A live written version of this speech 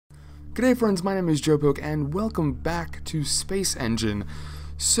G'day friends, my name is Joe Poke and welcome back to Space Engine.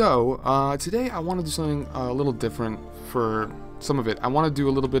 So, today I want to do something a little different for some of it. I want to do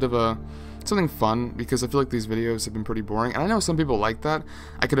a little bit of something fun because I feel like these videos have been pretty boring. And I know some people like that.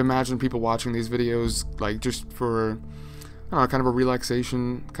 I could imagine people watching these videos like just for, I don't know, kind of a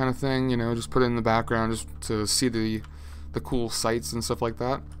relaxation kind of thing, you know, just put it in the background just to see the cool sights and stuff like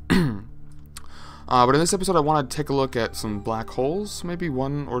that. But in this episode, I want to take a look at some black holes, maybe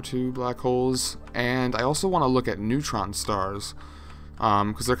 1 or 2 black holes, and I also want to look at neutron stars,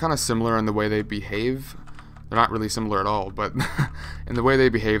 because they're kind of similar in the way they behave. They're not really similar at all, but in the way they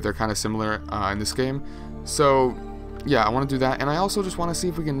behave, they're kind of similar in this game. So, yeah, I want to do that, and I also just want to see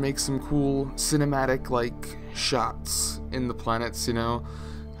if we can make some cool cinematic-like shots in the planets, you know?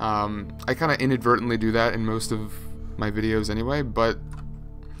 I kind of inadvertently do that in most of my videos anyway, but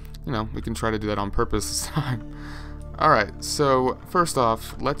you know, we can try to do that on purpose this time. Alright, so first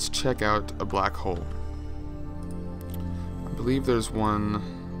off, let's check out a black hole. I believe there's one,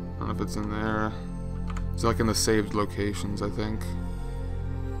 I don't know if it's in there. It's like in the saved locations, I think.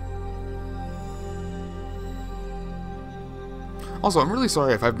 Also, I'm really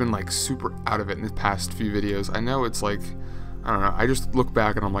sorry if I've been like super out of it in the past few videos. I know it's like, I don't know, I just look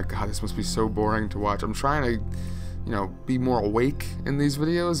back and I'm like, God, this must be so boring to watch. I'm trying to, you know, be more awake in these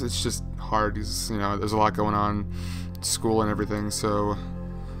videos. It's just hard because, you know, there's a lot going on at school and everything, so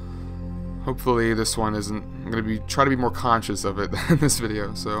hopefully this one isn't, I'm going to try to be more conscious of it in this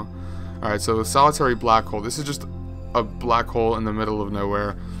video. So, alright, so a solitary black hole. This is just a black hole in the middle of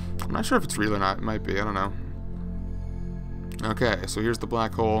nowhere. I'm not sure if it's real or not. It might be, I don't know. Okay, so here's the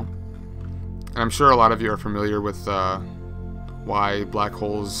black hole. And I'm sure a lot of you are familiar with why black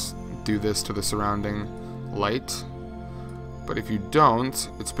holes do this to the surrounding light. But if you don't,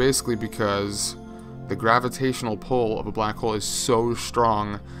 it's basically because the gravitational pull of a black hole is so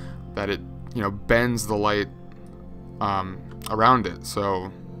strong that it, you know, bends the light around it.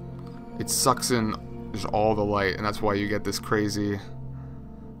 So it sucks in just all the light, and that's why you get this crazy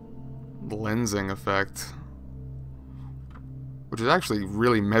lensing effect, which is actually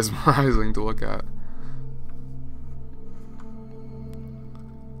really mesmerizing to look at.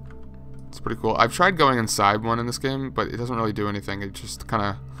 Pretty cool. I've tried going inside one in this game, but it doesn't really do anything. It just kind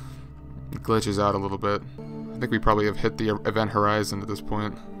of glitches out a little bit. I think we probably have hit the event horizon at this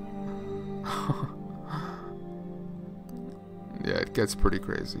point. Yeah, it gets pretty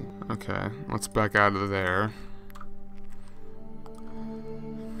crazy. Okay, let's back out of there.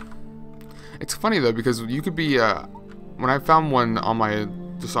 It's funny though, because you could be when I found one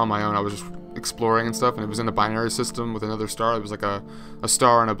on just on my own, I was just exploring and stuff, and it was in a binary system with another star. It was like a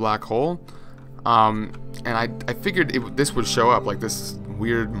star and a black hole, and I figured this would show up, like this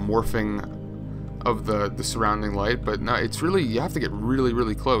weird morphing of the surrounding light, but no, it's really, you have to get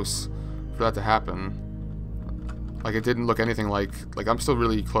really close for that to happen. Like, it didn't look anything like I'm still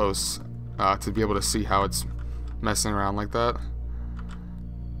really close to be able to see how it's messing around like that.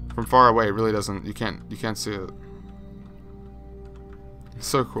 From far away, it really doesn't, you can't see it. It's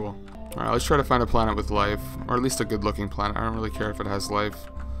so cool. Alright, let's try to find a planet with life, or at least a good-looking planet. I don't really care if it has life.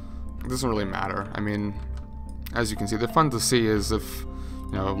 It doesn't really matter. I mean, as you can see, they're fun to see as if,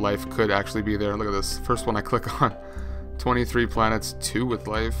 you know, life could actually be there. Look at this. First one I click on. 23 planets, 2 with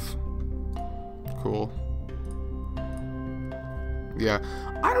life. Cool. Yeah,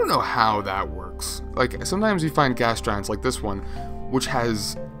 I don't know how that works. Like, sometimes you find gas giants like this one, which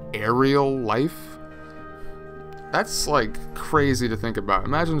has aerial life. That's, like, crazy to think about.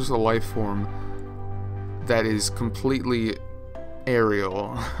 Imagine just a life form that is completely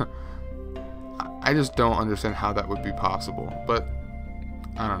aerial. I just don't understand how that would be possible, but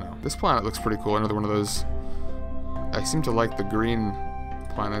I don't know. This planet looks pretty cool. Another one of those. I seem to like the green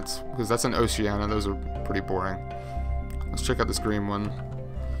planets, because that's an Oceania. Those are pretty boring. Let's check out this green one.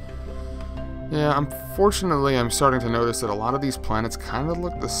 Yeah, unfortunately, I'm starting to notice that a lot of these planets kind of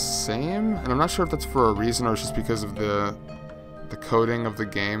look the same, and I'm not sure if that's for a reason or it's just because of the coding of the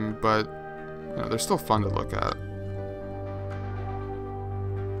game, but you know, they're still fun to look at.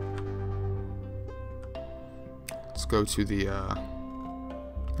 Let's go to the, I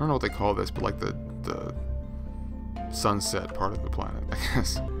don't know what they call this, but like the sunset part of the planet, I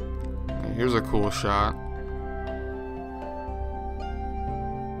guess. Here's a cool shot.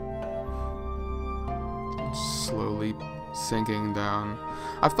 Slowly sinking down.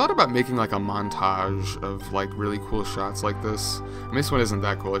 I've thought about making like a montage of like really cool shots like this. I mean, this one isn't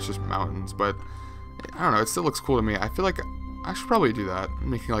that cool, it's just mountains, but I don't know, it still looks cool to me. I feel like I should probably do that,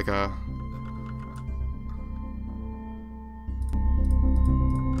 making like a...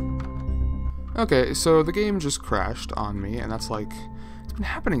 Okay, so the game just crashed on me, and that's like, it's been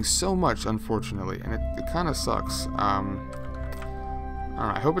happening so much, unfortunately, and it kind of sucks. I don't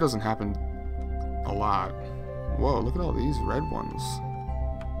know, I hope it doesn't happen a lot. Whoa, look at all these red ones.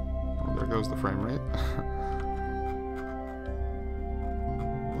 Oh, there goes the frame rate.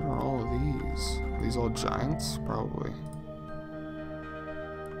 What are all of these? Are these all giants? Probably.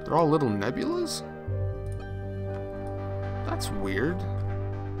 They're all little nebulas? That's weird.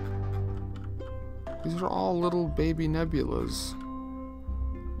 These are all little baby nebulas.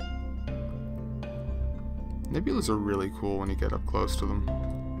 Nebulas are really cool when you get up close to them.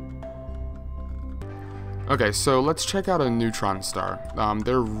 Okay, so let's check out a neutron star.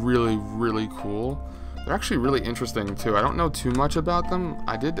 They're really, really cool. They're actually really interesting too. I don't know too much about them.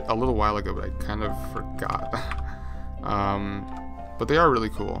 I did a little while ago, but I kind of forgot. But they are really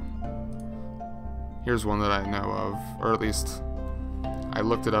cool. Here's one that I know of, or at least I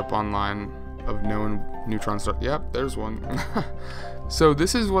looked it up online of known neutron stars. Yep, there's one. So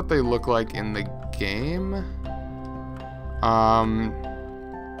this is what they look like in the game.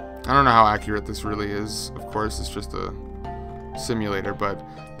 I don't know how accurate this really is. Of course, it's just a simulator, but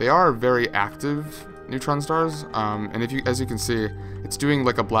they are very active neutron stars. And as you can see, it's doing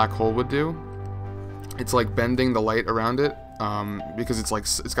like a black hole would do. It's like bending the light around it because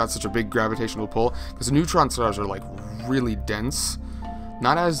it's got such a big gravitational pull. Because neutron stars are like really dense,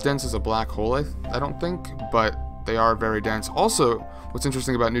 not as dense as a black hole, I don't think, but they are very dense. Also, what's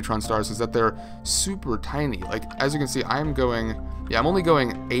interesting about neutron stars is that they're super tiny. Like, as you can see, I'm only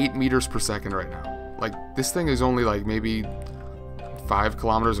going 8 meters per second right now. Like, this thing is only like maybe 5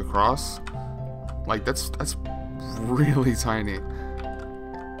 kilometers across. Like, that's really tiny.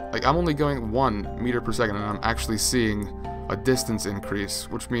 Like, I'm only going 1 meter per second, and I'm actually seeing a distance increase,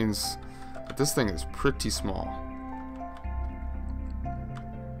 which means that this thing is pretty small.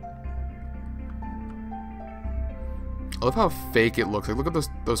 I love how fake it looks. Like, look at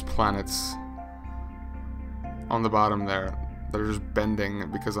those planets on the bottom there that are just bending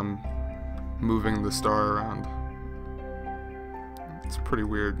because I'm moving the star around. It's pretty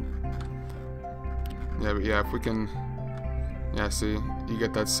weird. Yeah, but yeah, if we can... Yeah, see, you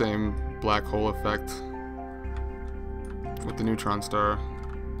get that same black hole effect with the neutron star.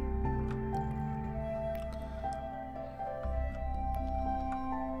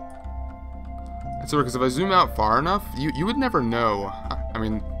 It's weird because if I zoom out far enough, you would never know. I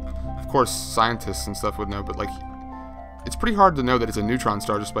mean, of course, scientists and stuff would know, but like, it's pretty hard to know that it's a neutron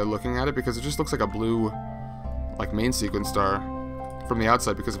star just by looking at it because it just looks like a blue, like, main sequence star from the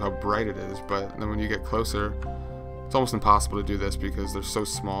outside because of how bright it is. But then when you get closer, it's almost impossible to do this because they're so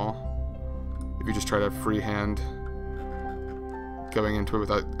small. If you just try to freehand going into it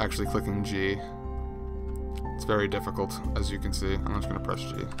without actually clicking G, it's very difficult, as you can see. I'm just going to press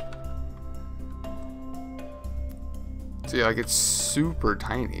G. So yeah, like, it's super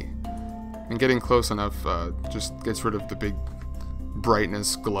tiny. And getting close enough just gets rid of the big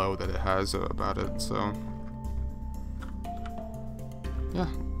brightness glow that it has about it. So yeah,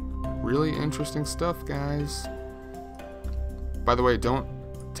 really interesting stuff, guys. By the way, don't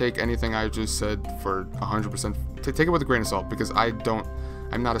take anything I just said for 100%. Take it with a grain of salt, because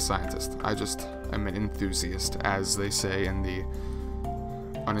I'm not a scientist. I just am an enthusiast, as they say in the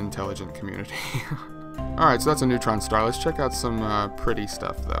unintelligent community. Alright, so that's a neutron star. Let's check out some pretty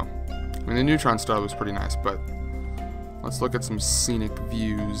stuff, though. I mean, the neutron star was pretty nice, but let's look at some scenic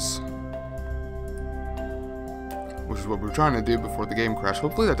views, which is what we're trying to do before the game crashed.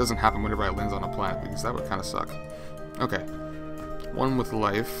 Hopefully that doesn't happen whenever I land on a planet, because that would kind of suck. Okay. One with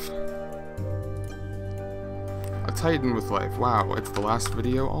life. A Titan with life. Wow, it's the last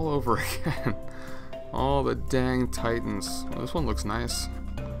video all over again. All the dang Titans. Well, this one looks nice.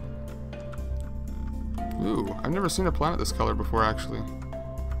 Ooh, I've never seen a planet this color before, actually.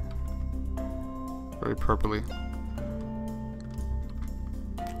 Very purpley.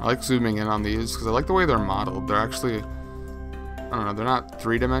 I like zooming in on these because I like the way they're modeled. They're actually, I don't know, they're not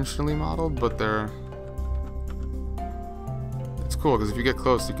three-dimensionally modeled, but it's cool because if you get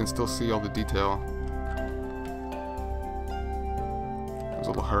close, you can still see all the detail. Those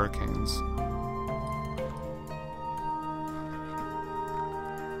little hurricanes.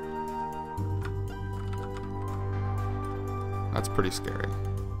 That's pretty scary.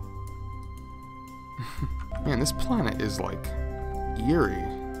 Man, this planet is, like, eerie.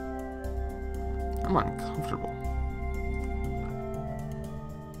 I'm uncomfortable.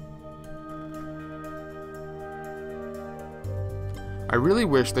 I really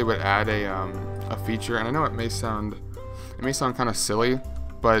wish they would add a feature, and I know it may sound kind of silly,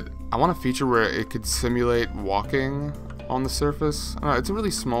 but I want a feature where it could simulate walking on the surface. I don't know, it's a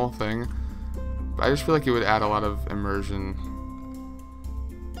really small thing, but I just feel like it would add a lot of immersion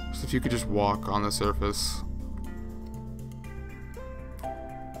So if you could just walk on the surface.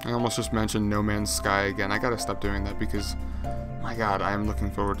 I almost just mentioned No Man's Sky again. I gotta stop doing that because, my god, I am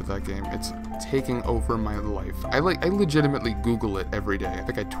looking forward to that game. It's taking over my life. I legitimately Google it every day. I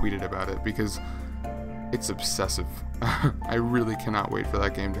think I tweeted about it because it's obsessive. I really cannot wait for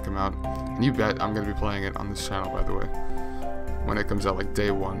that game to come out. And you bet I'm gonna be playing it on this channel, by the way. When it comes out, like day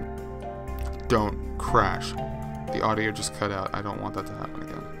one. Don't crash. The audio just cut out. I don't want that to happen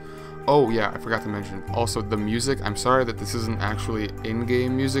again. Oh yeah, I forgot to mention. Also, the music. I'm sorry that this isn't actually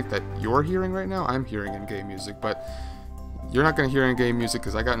in-game music that you're hearing right now. I'm hearing in-game music, but you're not going to hear in-game music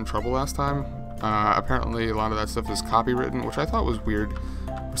because I got in trouble last time. Apparently, a lot of that stuff is copywritten, which I thought was weird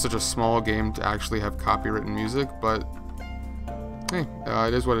for such a small game to actually have copywritten music, but hey,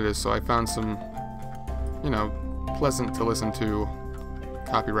 it is what it is. So I found some, you know, pleasant to listen to,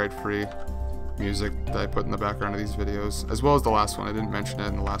 copyright-free music that I put in the background of these videos, as well as the last one. I didn't mention it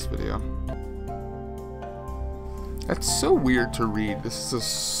in the last video. That's so weird to read. This is a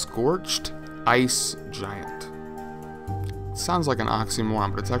scorched ice giant. It sounds like an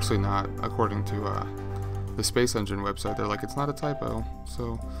oxymoron, but it's actually not, according to the Space Engine website. They're like, it's not a typo.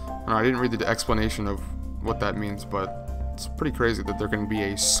 So, I don't know, I didn't read the explanation of what that means, but it's pretty crazy that there can be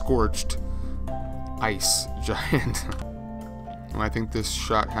a scorched ice giant. I think this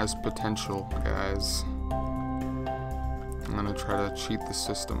shot has potential, guys. I'm gonna try to cheat the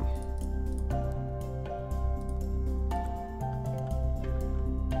system.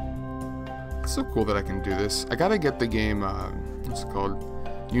 It's so cool that I can do this. I gotta get the game, what's it called?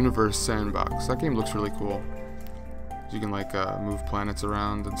 Universe Sandbox. That game looks really cool. You can, like, move planets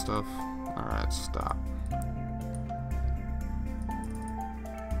around and stuff. Alright, stop.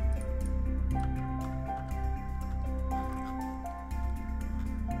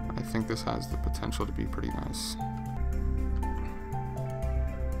 I think this has the potential to be pretty nice.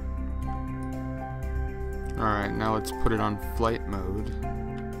 Alright, now let's put it on flight mode.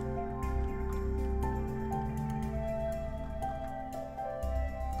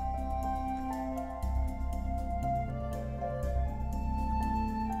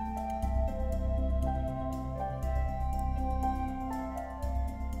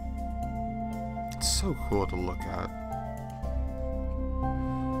 It's so cool to look at.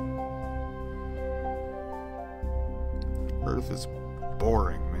 Earth is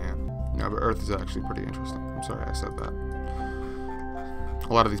boring, man. No, but Earth is actually pretty interesting. I'm sorry I said that.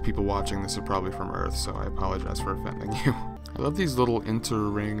 A lot of these people watching this are probably from Earth, so I apologize for offending you. I love these little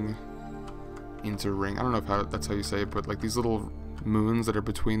inter-ring, I don't know if that's how you say it, but like these little moons that are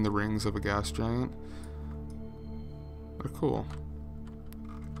between the rings of a gas giant. They're cool.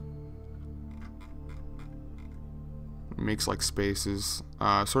 It makes like spaces,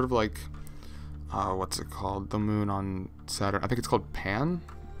 sort of like what's it called? The moon on Saturn. I think it's called Pan?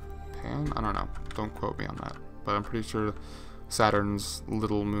 Pan? I don't know. Don't quote me on that. But I'm pretty sure Saturn's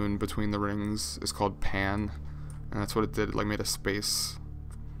little moon between the rings is called Pan. And that's what it did. It like made a space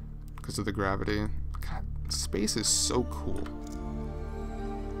because of the gravity. God, space is so cool.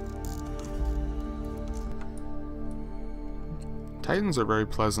 Titans are very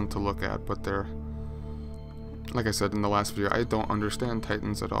pleasant to look at, but they're, like I said in the last video, I don't understand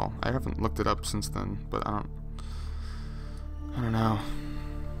Titans at all. I haven't looked it up since then, but I don't know.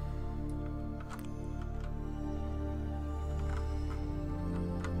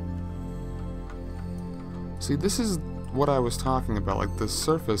 See, this is what I was talking about, like the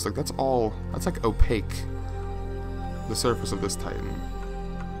surface, like that's like opaque, the surface of this Titan.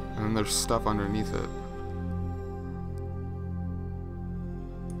 And then there's stuff underneath it.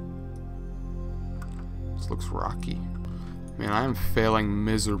 Looks rocky. Man, I am failing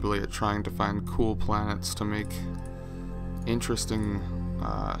miserably at trying to find cool planets to make interesting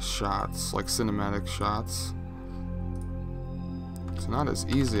shots, like cinematic shots. It's not as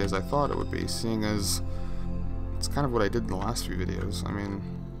easy as I thought it would be, seeing as it's kind of what I did in the last few videos. I mean,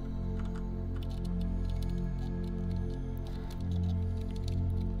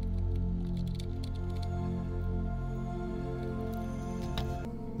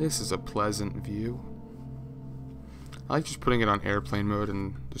 this is a pleasant view. I like just putting it on airplane mode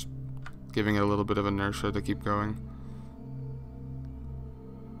and just giving it a little bit of inertia to keep going.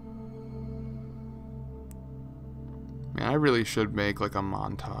 Man, I really should make like a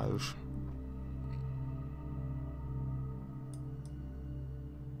montage.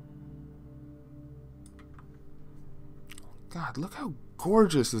 God, look how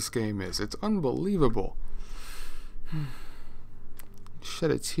gorgeous this game is. It's unbelievable.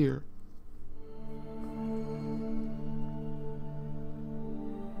 Shed a tear.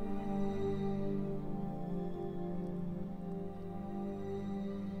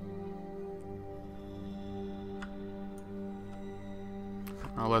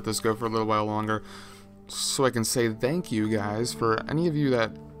 I'll let this go for a little while longer so I can say thank you guys. For any of you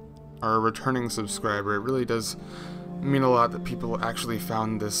that are a returning subscriber, it really does mean a lot that people actually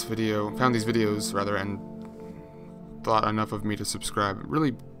found these videos rather, and thought enough of me to subscribe. It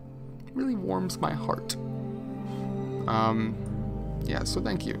really warms my heart. Yeah, so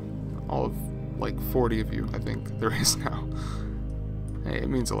thank you. All of, like, 40 of you, I think there is now. Hey, it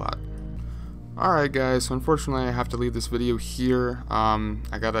means a lot. Alright guys, so unfortunately I have to leave this video here.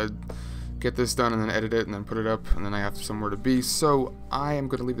 I gotta get this done and then edit it and then put it up, and then I have somewhere to be. So I am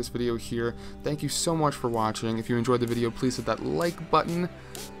going to leave this video here. Thank you so much for watching. If you enjoyed the video, please hit that like button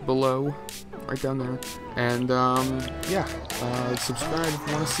below, right down there. And yeah, subscribe if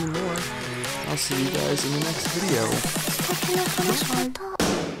you want to see more. I'll see you guys in the next video.